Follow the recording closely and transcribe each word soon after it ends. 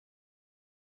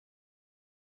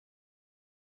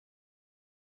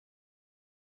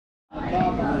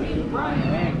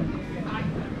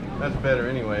That's better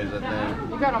anyways, I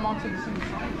think. You got them onto the same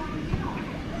side.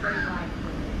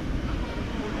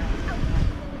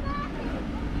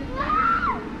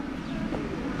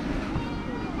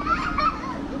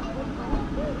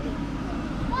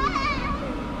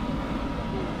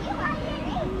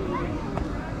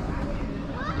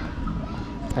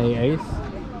 Hey, Ace.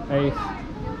 Ace.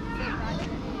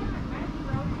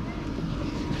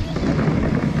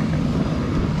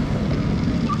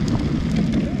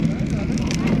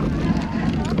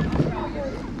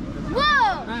 Whoa!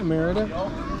 Hi, Merida.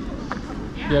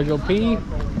 You gotta go pee?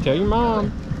 Tell your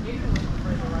mom.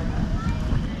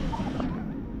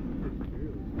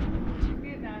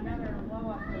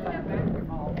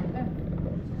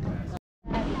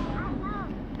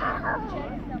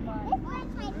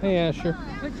 Hey, Asher.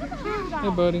 Hey,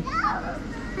 buddy. Good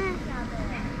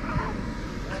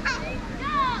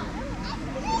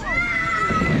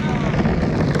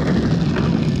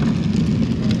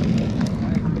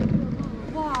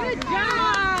job!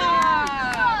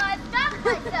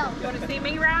 You want to see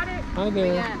me ride it? Hi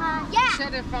there. Yeah.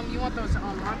 Said if you want those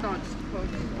hot dogs, you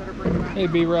better bring them out. Hey,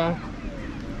 B-Rye.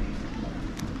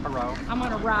 Hello. I'm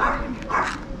gonna ride it.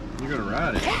 You're gonna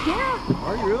ride it? Yeah.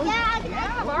 Are you really?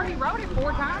 Yeah, I've already rode it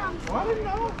 4 times. I didn't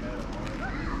know.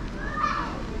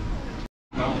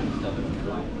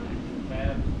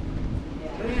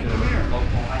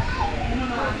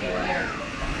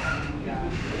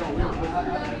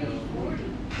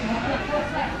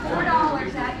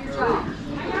 $4 at your job.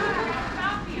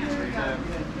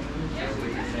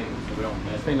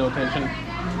 Pay no attention. They're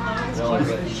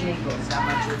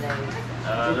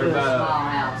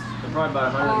probably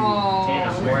about 110 a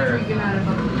square.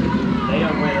 They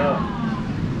don't went up.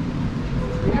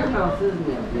 Your house isn't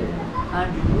that big.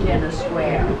 110 a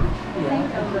square. Yeah.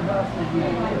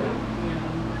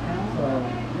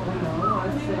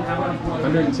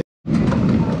 110.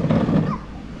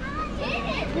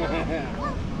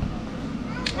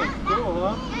 Cool,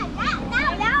 huh?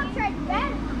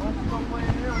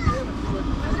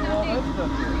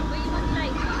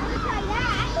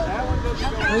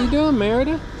 What are you doing,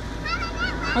 Merida?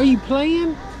 Are you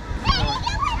playing?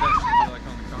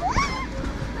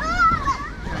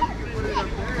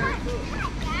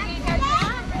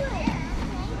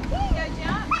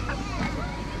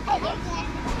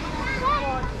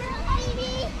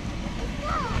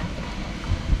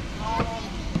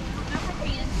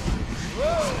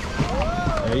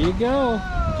 There you go.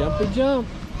 Jumpy jump.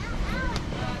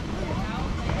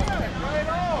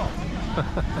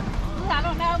 I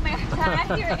don't know, Meredith. I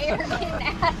hear air getting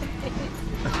out of it.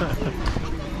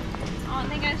 I don't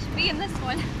think I should be in this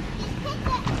one.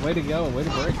 Way to go. Way to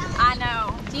break it. I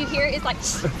know. Do you hear it? It's like...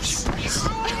 This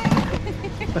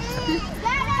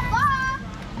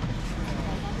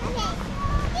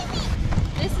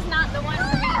is not the one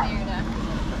for me, Merida.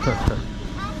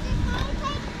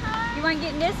 You want to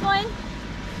get in this one?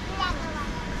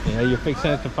 Yeah, you're fixing to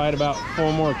have to fight about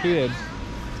 4 more kids.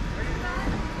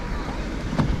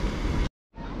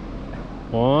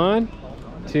 1,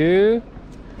 2,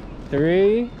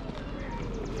 3.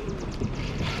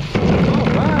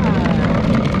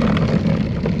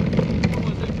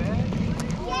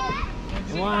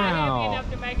 Wow. Enough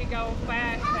to make it go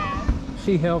fast.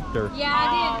 She helped her.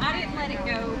 Yeah, I didn't let it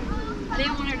go. I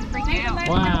didn't want her to freak out.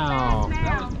 Wow.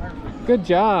 Good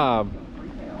job.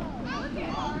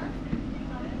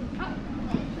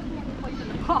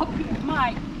 Ball pit.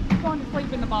 Mike, going to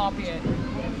sleep in the ball pit.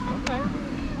 Okay.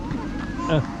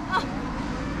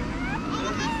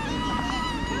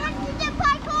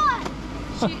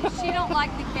 She don't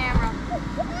like the camera.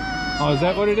 Oh, is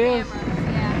that what it is?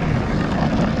 Yeah.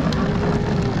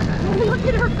 Look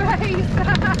at her face.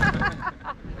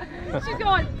 She's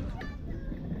going.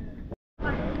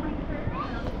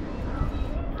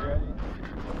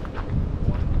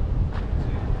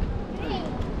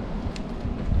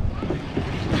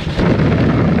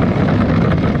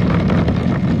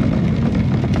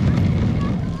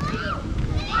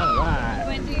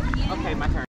 Okay, my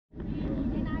turn.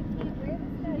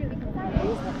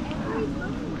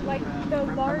 Like the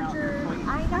larger.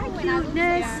 I know when I was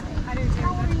I do too.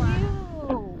 How are That's why. you?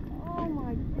 Oh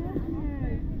my goodness.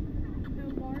 The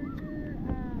larger,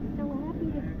 so happy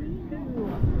to see you.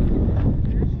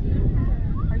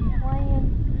 Are you playing?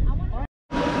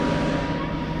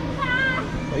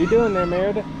 What are you doing there,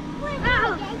 Merida?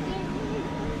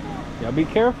 Y'all be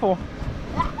careful.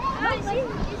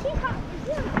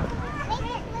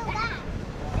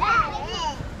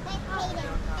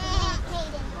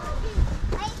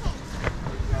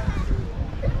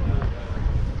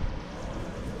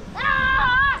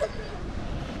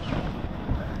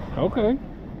 Okay. I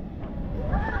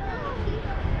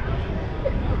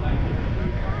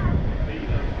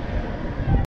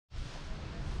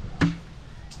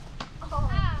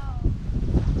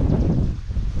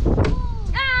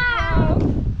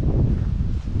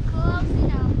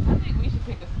think we should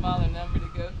pick a smaller number to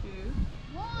go to.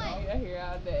 Oh, you're here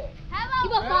all day. You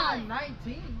about 5?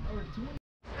 19 or 20.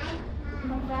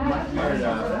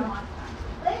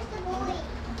 Where's the boy?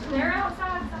 They're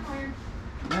outside somewhere.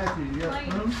 Matthew, you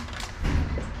got room?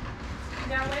 You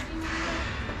got wedgies?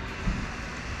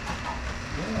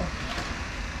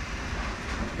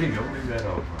 Here you go, leave that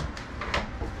over.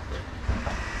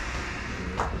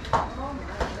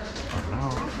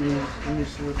 Let me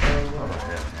slip that away.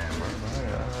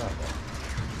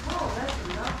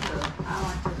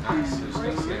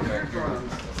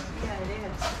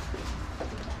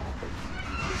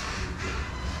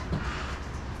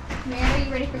 Mary, are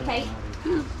you ready for cake?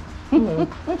 Hello. You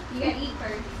gotta eat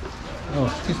first. Oh,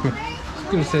 excuse me.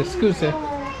 Excuse me.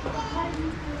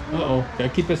 Uh-oh. Gotta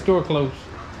keep that door closed.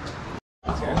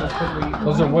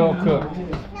 Those are well cooked.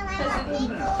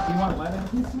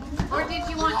 Or did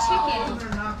you want chicken?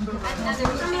 Another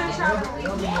chicken. Do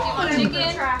you want chicken? Jordan, can you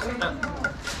get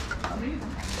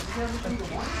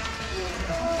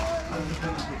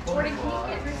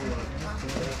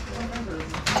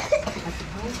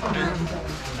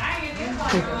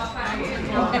She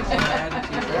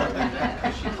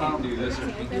can't do this, her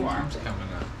pinky arm's coming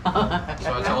up.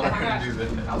 So I told her to do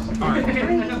this. In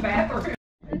the bathroom.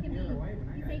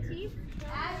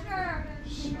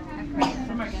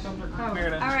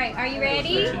 Alright, are you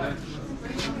ready?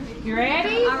 You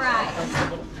ready? Alright.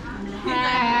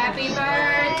 Happy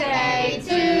birthday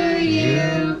to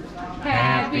you.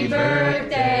 Happy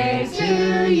birthday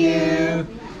to you.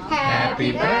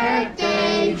 Happy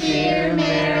birthday, dear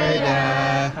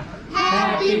Merida.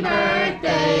 Happy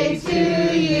birthday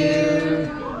to you.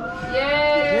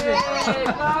 Yay!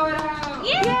 Blow it out.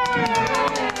 Yay!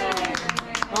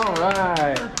 All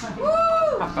right.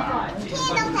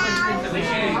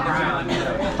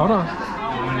 Hold on.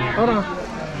 Hold on.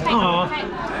 Aw.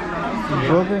 You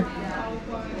broke it?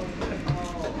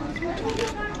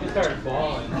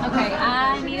 Okay,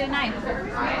 I need a knife.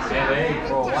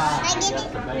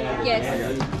 Yes.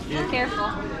 Careful.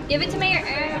 Give it to me.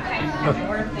 Okay.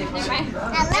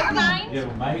 Never mind. Give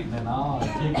a mate and then I'll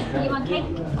kick it. You want cake?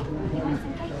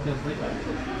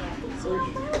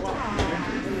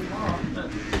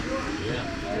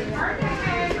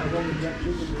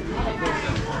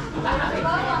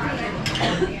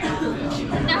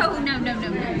 No.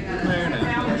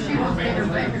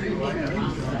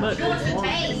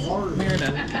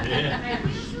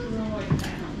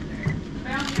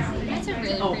 That's a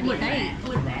really pretty face.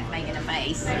 Look at that making a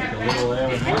face.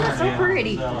 That's so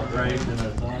pretty.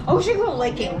 Oh, she gonna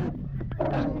lick it.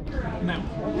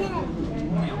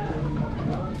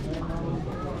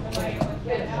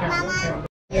 Mama.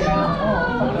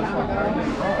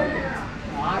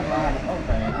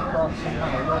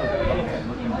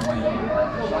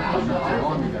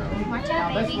 Watch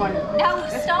out, baby. No,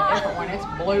 stop. When it's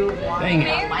blue, Dang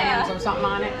it. lambs or something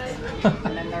on it.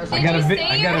 And then there's I got a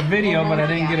video, but I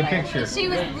didn't get a picture. She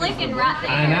was licking right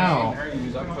there. I know.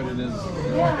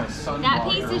 That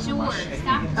piece is yours.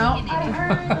 Stop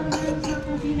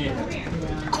kicking it.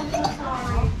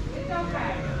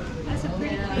 That's a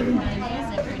pretty cake. It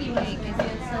is a pretty cake.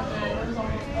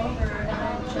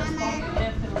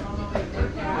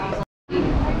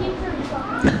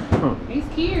 He's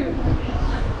cute.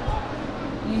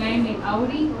 You named him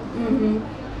Odie? Mm-hmm.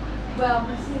 Well,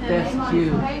 That's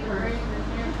cute.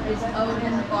 is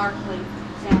Odin Barkley.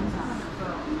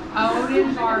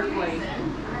 Odin Barkley.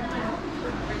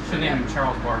 Should name him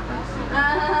Charles Barker.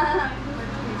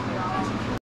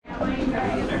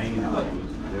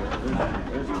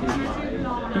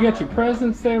 You got your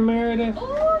presents there, Meredith?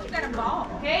 Oh, you got a ball.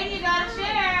 Hey, you gotta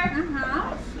share.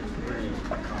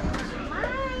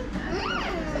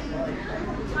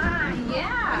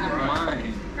 Yeah.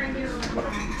 Mine.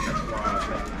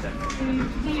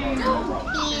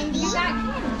 You got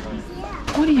candy.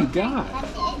 What do you got?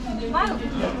 Whoa.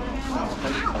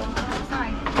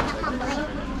 Sorry.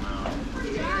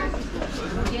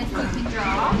 Yes, you can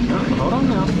draw. Hold on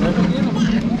now. Let her get them.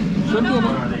 She'll get them.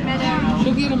 Meadow.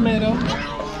 She'll get them, Meadow.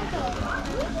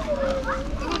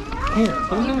 Here,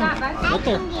 put them You got down. both? Right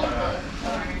there.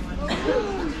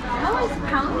 Oh, it's a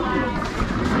pony.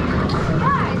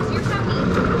 Yeah, it's your pony.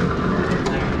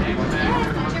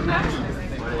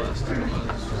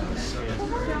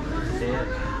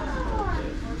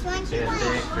 Yes, it's your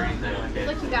pony.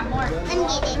 Look, you got more. I'm getting.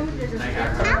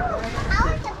 How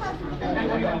is it supposed to be?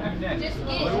 Just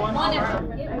get one of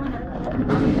them. Get one of them. Get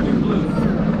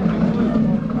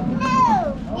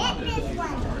this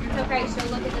one. It's okay, she'll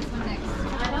look at this one next.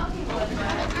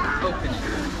 Open.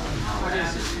 What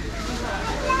is it?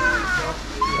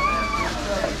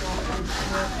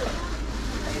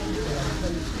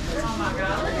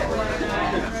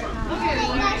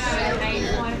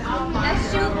 That's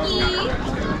Shuki.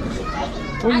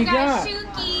 What you I got? got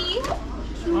Shuki.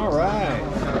 All right.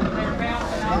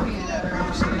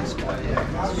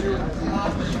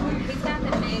 He's got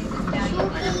the big stallion.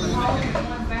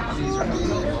 These are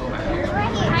low.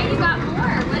 Hey, you got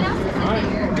more. What else is in All right.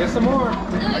 there? Get some more. Look.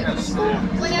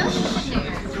 What else is in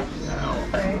there?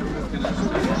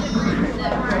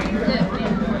 Look.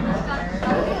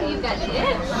 You got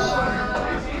this.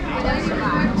 What else you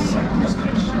got?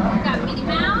 You got Minnie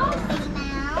Mouse.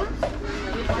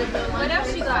 What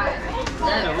else you got?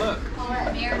 Look.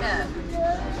 Merida.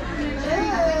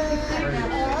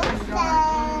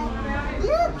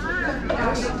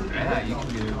 Yeah, you can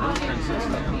do princess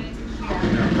now.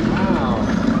 Wow.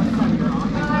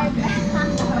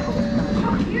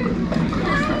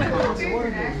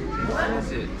 What is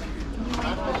it?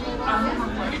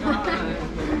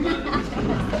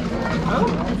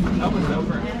 That was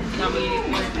over.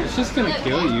 It's just gonna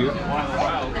kill you.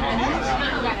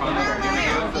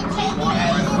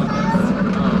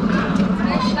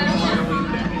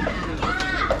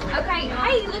 Okay,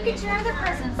 hey, look at your other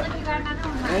presents. Look, you got another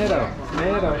one.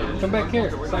 Meadow, come back here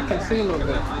so I can see a little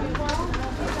bit.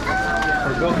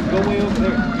 Or go way over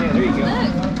there. Yeah, there you go. Look.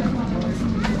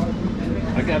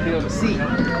 I gotta be able to see.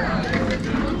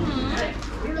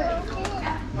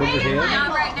 Booger head. Now,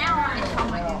 right now, oh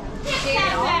my goodness. Get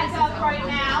that back up right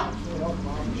now.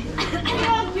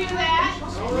 Don't do that.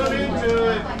 Run into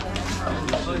it.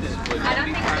 I don't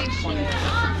think they should.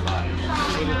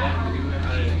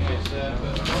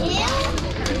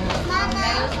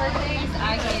 Those were things I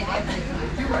get every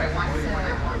time.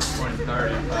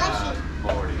 35,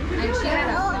 40. And she had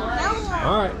a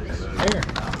All right, here.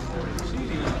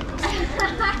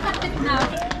 No.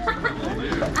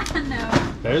 I know.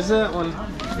 There's that one.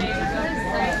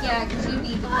 Yeah, because you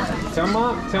need one. Tell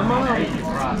mom.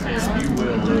 Process, you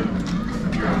will lose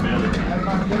your ability.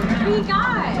 What do you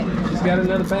got? She's got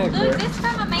another bag Look, there. this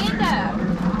from Amanda.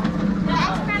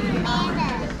 That's from Amanda.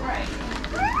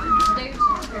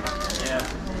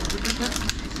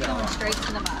 Going straight to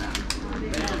the bottom.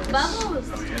 Bubbles.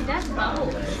 That's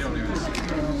bubbles.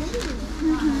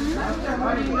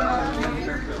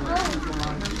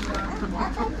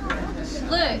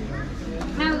 Look.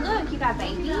 No, look. You got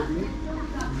baby.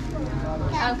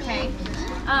 Okay.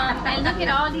 And look at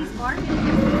all these markers.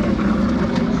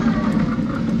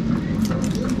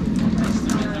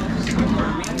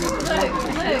 Look.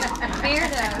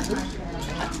 Merida.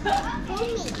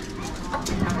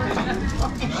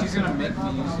 She's gonna make me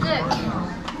use Look.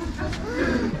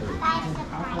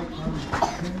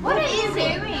 What are you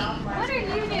doing? What are you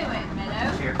doing, Meadow?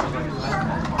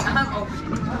 I'm opening.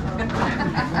 You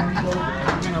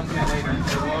can open it later.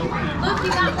 Look,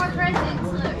 you got more presents.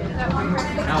 Look, you got more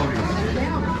presents. How old are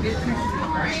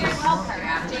you? Help her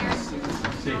out there.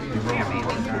 See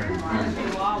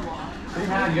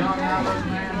how young I look,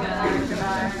 man?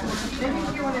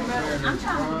 I'm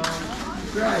trying.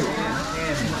 Great.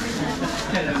 Tammy.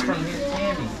 That's from his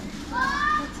Tammy.